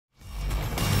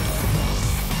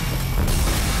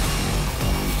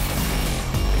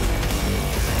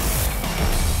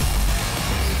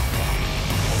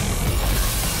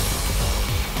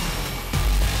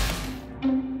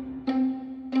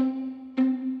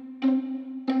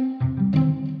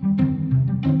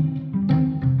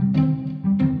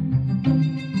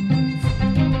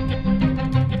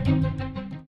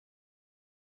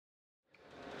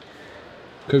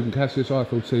Concussively,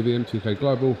 IFL TV, MTK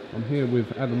Global. I'm here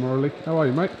with Adam Moralle. How are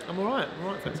you, mate? I'm alright,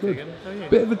 thanks, Keegan. How are you?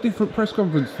 Bit of a different press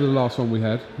conference to the last one we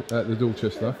had at the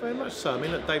Dorchester. Yeah, very much so. I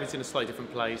mean, look, David's in a slightly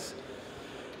different place.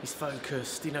 He's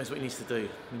focused, he knows what he needs to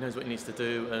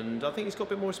do. And I think he's got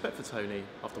a bit more respect for Tony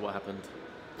after what happened.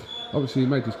 Obviously, you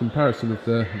made this comparison of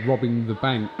the robbing the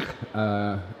bank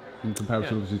in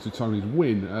comparison, obviously, to Tony's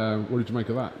win. What did you make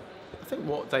of that? I think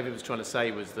what David was trying to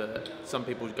say was that some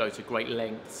people go to great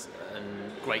lengths and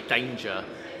great danger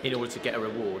in order to get a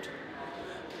reward.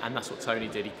 And that's what Tony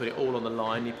did. He put it all on the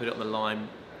line. He put it on the line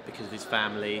because of his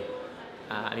family,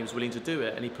 and he was willing to do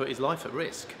it. And he put his life at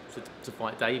risk to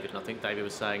fight David. And I think David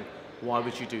was saying, why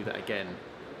would you do that again?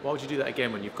 Why would you do that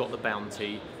again when you've got the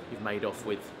bounty, you've made off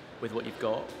with what you've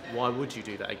got? Why would you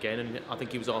do that again? And I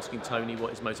think he was asking Tony what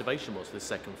his motivation was for the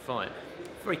second fight.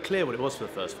 Very clear what it was for the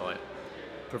first fight.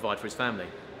 Provide for his family.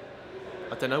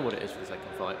 I don't know what it is for the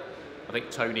second fight. I think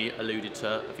Tony alluded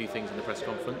to a few things in the press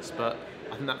conference, but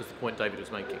I think that was the point David was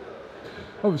making.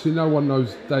 Obviously, no one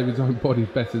knows David's own body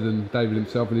better than David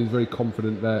himself, and he's very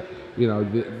confident that, you know,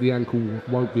 the ankle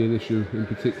won't be an issue in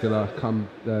particular come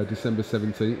December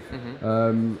 17th.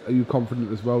 Are you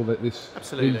confident as well that this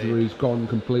injury is gone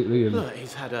completely? And look,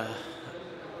 he's had a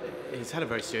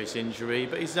very serious injury,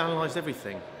 but he's analysed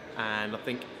everything, and I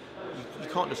think you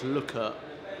can't just look at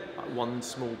one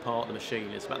small part of the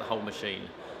machine. It's about the whole machine,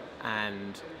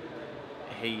 and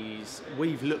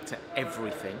we've looked at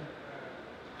everything,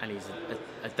 and he's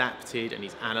adapted and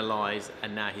he's analysed,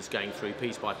 and now he's going through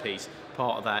piece by piece.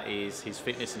 Part of that is his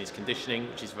fitness and his conditioning,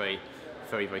 which he's very,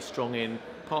 very, very strong in.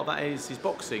 Part of that is his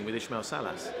boxing with Ismail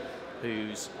Salas,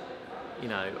 who's, you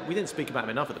know, we didn't speak about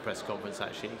him enough at the press conference.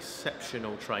 Actually,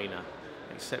 exceptional trainer,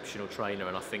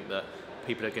 and I think that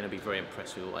people are going to be very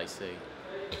impressed with what they see.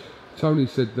 Tony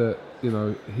said that, you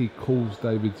know, he caused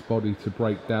David's body to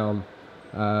break down,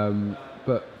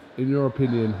 but in your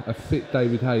opinion, a fit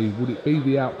David Haye, would it be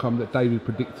the outcome that David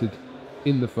predicted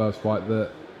in the first fight,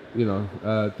 that, you know,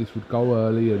 this would go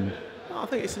early? And I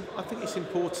think it's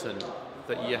important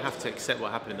that you have to accept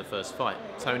what happened in the first fight.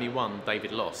 Tony won,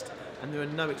 David lost, and there are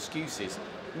no excuses.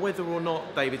 Whether or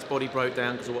not David's body broke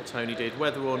down because of what Tony did,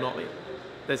 whether or not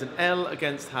there's an L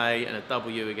against Haye and a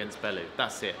W against Bellew.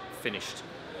 That's it, finished.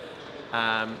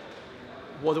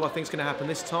 What do I think is going to happen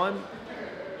this time?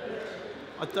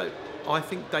 I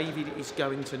think David is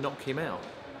going to knock him out.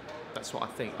 That's what I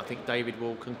think. I think David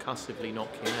will concussively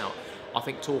knock him out. I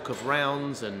think talk of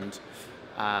rounds and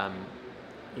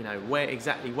you know, where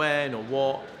exactly when or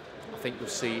what, I think you'll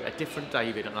see a different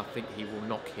David, and I think he will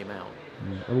knock him out.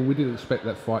 I mean, we didn't expect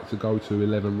that fight to go to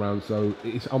 11 rounds, so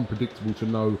it's unpredictable to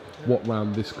know what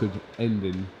round this could end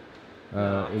in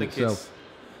itself.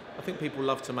 I think people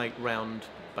love to make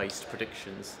round-based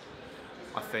predictions.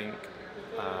 I think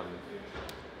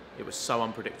it was so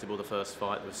unpredictable, the first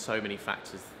fight. There were so many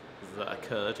factors that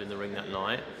occurred in the ring that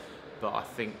night, but I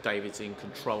think David's in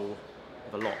control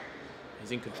of a lot.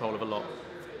 He's in control of a lot,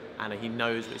 and he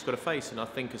knows what he's got to face. And I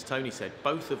think, as Tony said,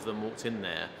 both of them walked in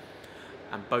there,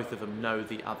 and both of them know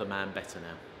the other man better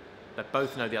now. They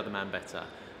both know the other man better,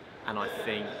 and I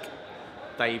think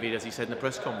David, as he said in the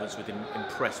press conference, was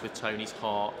impressed with Tony's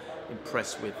heart,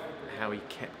 impressed with how he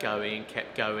kept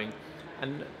going.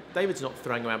 And David's not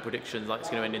throwing around predictions like it's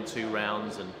going to end in 2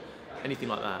 rounds and anything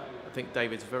like that. I think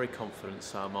David's very confident,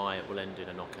 so am I, it will end in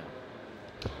a knockout.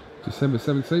 December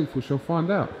 17th, we shall find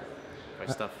out.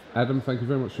 Great stuff. Adam, thank you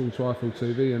very much for IFL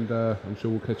TV, and I'm sure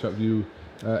we'll catch up with you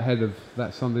ahead of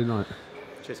that Sunday night.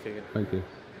 Cheers, Keegan. Thank you.